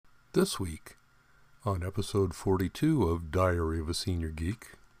This week, on episode 42 of Diary of a Senior Geek,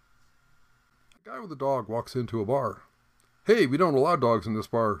 a guy with a dog walks into a bar. "Hey, we don't allow dogs in this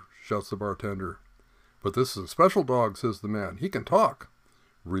bar," shouts the bartender. "But this is a special dog," says the man. "He can talk."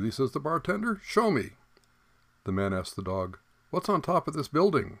 "Really?" says the bartender. "Show me." The man asks the dog, "What's on top of this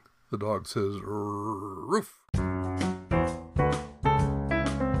building?" The dog says, "Roof."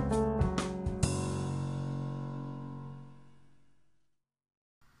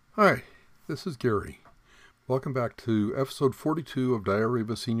 Hi, this is Gary. Welcome back to episode 42 of Diary of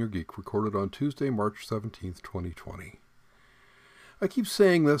a Senior Geek, recorded on Tuesday, March 17th, 2020. I keep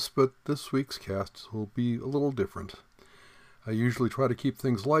saying this, but this week's cast will be a little different. I usually try to keep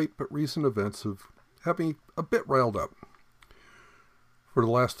things light, but recent events have me a bit riled up. For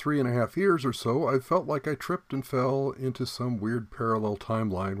the last 3.5 years or so, I've felt like I tripped and fell into some weird parallel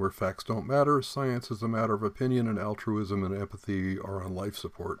timeline where facts don't matter, science is a matter of opinion, and altruism and empathy are on life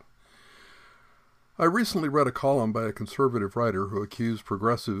support. I recently read a column by a conservative writer who accused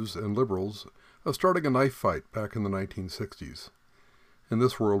progressives and liberals of starting a knife fight back in the 1960s. In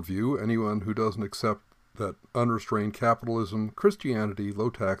this worldview, anyone who doesn't accept that unrestrained capitalism, Christianity,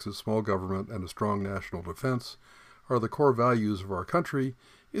 low taxes, small government, and a strong national defense are the core values of our country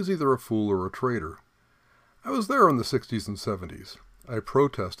is either a fool or a traitor. I was there in the 60s and 70s. I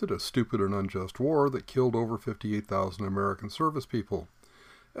protested a stupid and unjust war that killed over 58,000 American service people.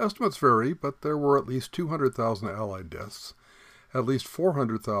 Estimates vary, but there were at least 200,000 Allied deaths, at least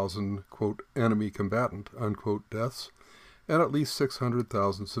 400,000, quote, enemy combatant, unquote, deaths, and at least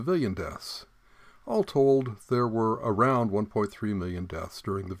 600,000 civilian deaths. All told, there were around 1.3 million deaths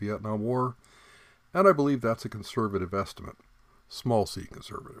during the Vietnam War, and I believe that's a conservative estimate, small c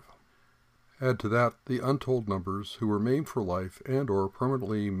conservative. Add to that the untold numbers who were maimed for life and or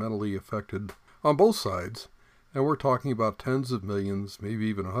permanently mentally affected on both sides, and we're talking about tens of millions, maybe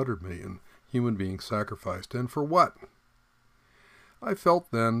even 100 million human beings sacrificed, and for what? I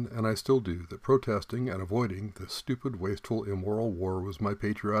felt then, and I still do, that protesting and avoiding this stupid, wasteful, immoral war was my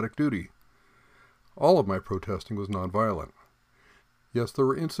patriotic duty. All of my protesting was nonviolent. Yes, there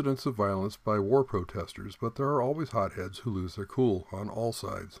were incidents of violence by war protesters, but there are always hotheads who lose their cool on all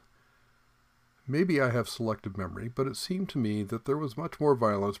sides. Maybe I have selective memory, but it seemed to me that there was much more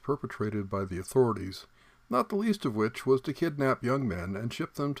violence perpetrated by the authorities, not the least of which was to kidnap young men and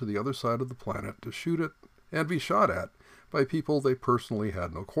ship them to the other side of the planet to shoot at and be shot at by people they personally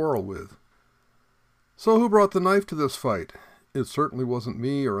had no quarrel with. So who brought the knife to this fight? It certainly wasn't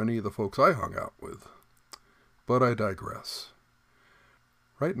me or any of the folks I hung out with. But I digress.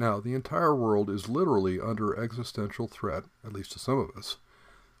 Right now, the entire world is literally under existential threat, at least to some of us,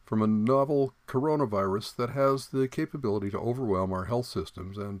 from a novel coronavirus that has the capability to overwhelm our health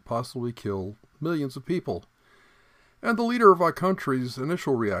systems and possibly kill millions of people. And the leader of our country's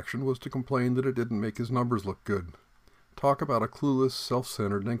initial reaction was to complain that it didn't make his numbers look good. Talk about a clueless,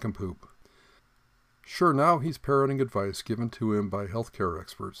 self-centered nincompoop. Sure, now he's parroting advice given to him by healthcare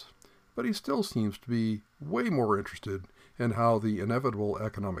experts, but he still seems to be way more interested in how the inevitable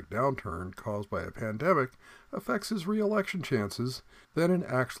economic downturn caused by a pandemic affects his re-election chances than in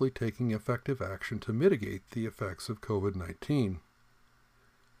actually taking effective action to mitigate the effects of COVID-19.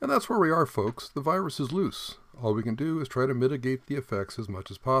 And that's where we are, folks. The virus is loose. All we can do is try to mitigate the effects as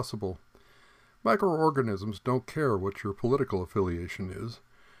much as possible. Microorganisms don't care what your political affiliation is,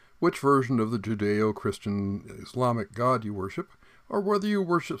 which version of the Judeo-Christian Islamic God you worship, or whether you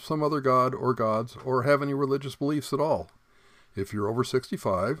worship some other god or gods or have any religious beliefs at all. If you're over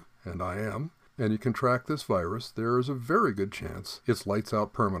 65, and I am, and you contract this virus, there is a very good chance it's lights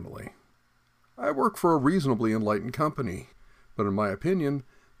out permanently. I work for a reasonably enlightened company, but in my opinion,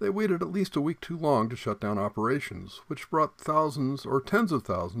 they waited at least a week too long to shut down operations, which brought thousands or tens of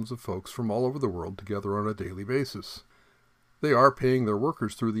thousands of folks from all over the world together on a daily basis. They are paying their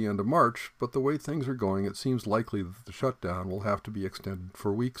workers through the end of March, but the way things are going, it seems likely that the shutdown will have to be extended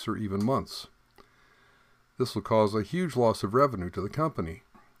for weeks or even months. This will cause a huge loss of revenue to the company.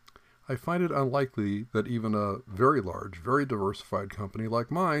 I find it unlikely that even a very large, very diversified company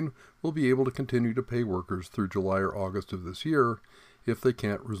like mine will be able to continue to pay workers through July or August of this year if they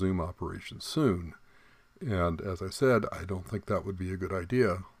can't resume operations soon. And as I said, I don't think that would be a good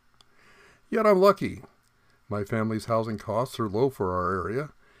idea. Yet I'm lucky. My family's housing costs are low for our area,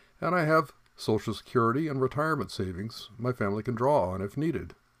 and I have Social Security and retirement savings my family can draw on if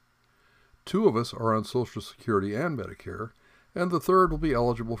needed. 2 of us are on Social Security and Medicare, and the third will be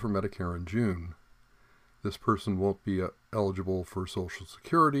eligible for Medicare in June. This person won't be eligible for Social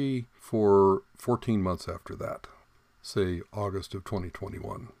Security for 14 months after that, say August of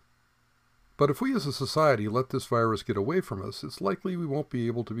 2021. But if we as a society let this virus get away from us, it's likely we won't be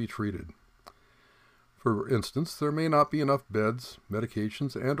able to be treated. For instance, there may not be enough beds,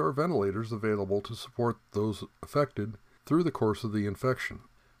 medications, and or ventilators available to support those affected through the course of the infection.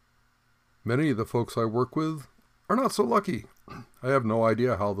 Many of the folks I work with are not so lucky. I have no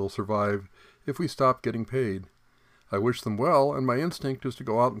idea how they'll survive if we stop getting paid. I wish them well, and my instinct is to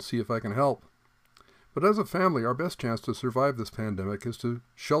go out and see if I can help. But as a family, our best chance to survive this pandemic is to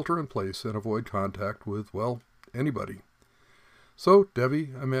shelter in place and avoid contact with, well, anybody. So, Debbie,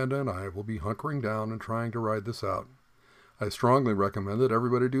 Amanda, and I will be hunkering down and trying to ride this out. I strongly recommend that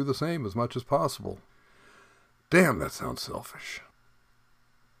everybody do the same as much as possible. Damn, that sounds selfish.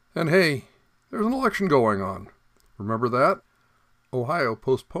 And hey, there's an election going on. Remember that? Ohio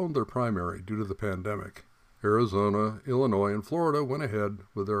postponed their primary due to the pandemic. Arizona, Illinois, and Florida went ahead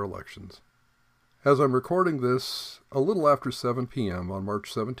with their elections. As I'm recording this, a little after 7 p.m. on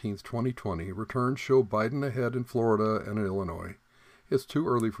March 17, 2020, returns show Biden ahead in Florida and in Illinois. It's too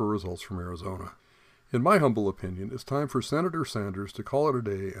early for results from Arizona. In my humble opinion, it's time for Senator Sanders to call it a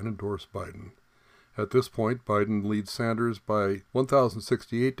day and endorse Biden. At this point, Biden leads Sanders by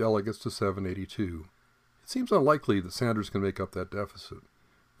 1,068 delegates to 782. It seems unlikely that Sanders can make up that deficit.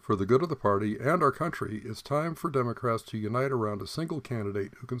 For the good of the party and our country, it's time for Democrats to unite around a single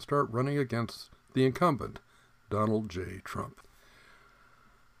candidate who can start running against the incumbent, Donald J. Trump.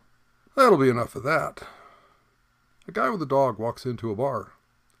 That'll be enough of that. A guy with a dog walks into a bar.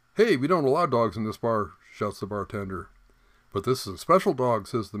 "Hey, we don't allow dogs in this bar," shouts the bartender. "But this is a special dog,"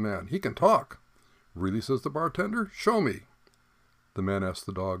 says the man. "He can talk." "Really?" says the bartender. "Show me." The man asks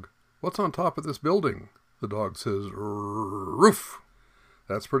the dog, "What's on top of this building?" The dog says, "Roof."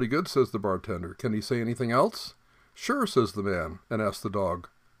 "That's pretty good," says the bartender. "Can he say anything else?" "Sure," says the man, and asks the dog,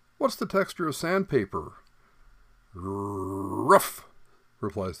 "What's the texture of sandpaper?" "Rough,"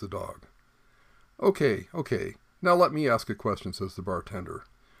 replies the dog. Okay. Now let me ask a question," says the bartender.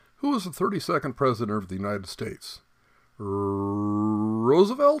 "Who was the 32nd President of the United States?"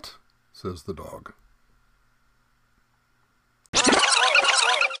 "Roosevelt," says the dog.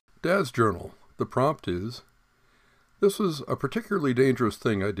 Dad's Journal. The prompt is, "This was a particularly dangerous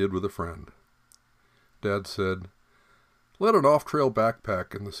thing I did with a friend." Dad said, "Led an off-trail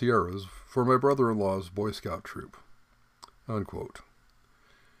backpack in the Sierras for my brother-in-law's Boy Scout troop." Unquote.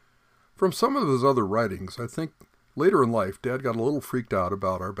 From some of his other writings, I think later in life, Dad got a little freaked out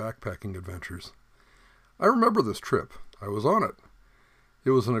about our backpacking adventures. I remember this trip. I was on it.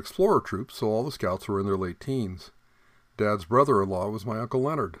 It was an explorer troop, so all the scouts were in their late teens. Dad's brother-in-law was my Uncle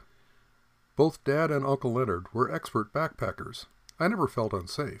Leonard. Both Dad and Uncle Leonard were expert backpackers. I never felt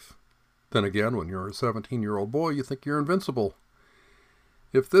unsafe. Then again, when you're a 17-year-old boy, you think you're invincible.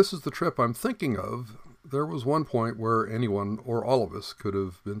 If this is the trip I'm thinking of, there was one point where anyone or all of us could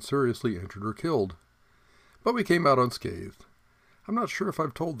have been seriously injured or killed. But we came out unscathed. I'm not sure if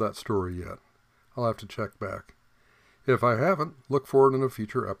I've told that story yet. I'll have to check back. If I haven't, look for it in a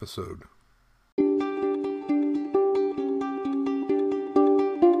future episode.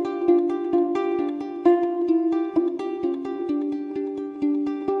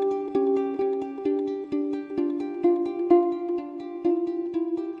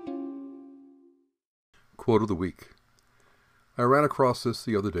 Quote of the week. I ran across this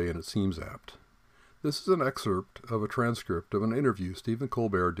the other day and it seems apt. This is an excerpt of a transcript of an interview Stephen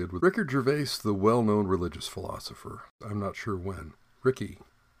Colbert did with Ricky Gervais, the well-known religious philosopher. I'm not sure when. Ricky.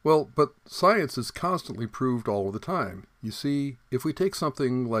 Well, but science is constantly proved all of the time. You see, if we take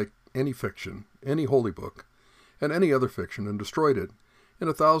something like any fiction, any holy book, and any other fiction and destroyed it, in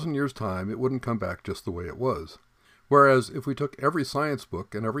 1,000 years' time it wouldn't come back just the way it was. Whereas if we took every science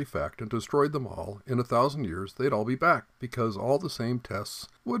book and every fact and destroyed them all, in 1,000 years they'd all be back, because all the same tests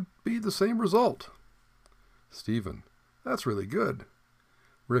would be the same result. Stephen. That's really good.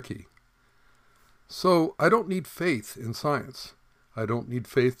 Ricky. So I don't need faith in science. I don't need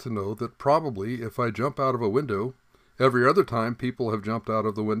faith to know that probably if I jump out of a window, every other time people have jumped out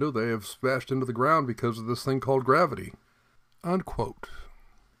of the window, they have smashed into the ground because of this thing called gravity. Unquote.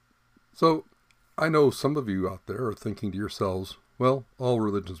 So I know some of you out there are thinking to yourselves, well, all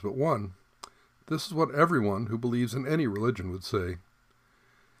religions but one. This is what everyone who believes in any religion would say.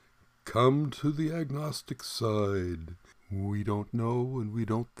 Come to the agnostic side. We don't know and we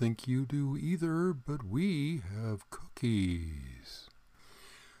don't think you do either, but we have cookies.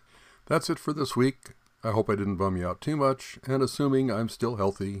 That's it for this week. I hope I didn't bum you out too much, and assuming I'm still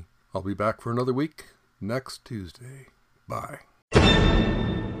healthy, I'll be back for another week next Tuesday. Bye.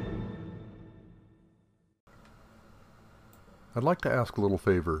 I'd like to ask a little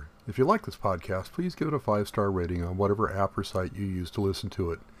favor. If you like this podcast, please give it a 5-star rating on whatever app or site you use to listen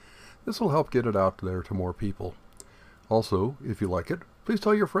to it. This will help get it out there to more people. Also, if you like it, please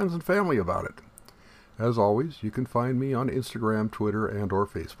tell your friends and family about it. As always, you can find me on Instagram, Twitter, and or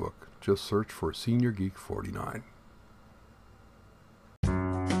Facebook. Just search for Senior Geek 49.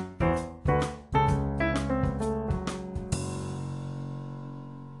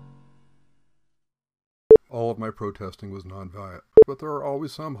 All of my protesting was nonviolent, but there are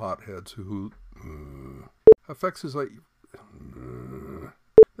always some hotheads who affects is like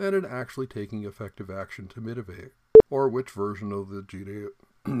than in actually taking effective action to mitigate, or which version of the GDA.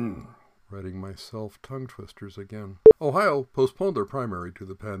 Writing myself tongue twisters again. Ohio postponed their primary to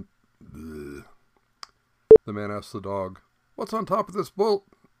the pen. The man asked the dog, "What's on top of this bowl?"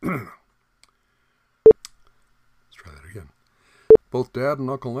 Let's try that again. Both Dad and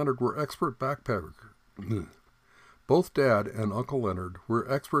Uncle Leonard were expert backpackers. Both Dad and Uncle Leonard were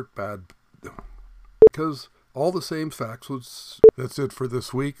expert because all the same facts was. That's it for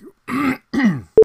this week.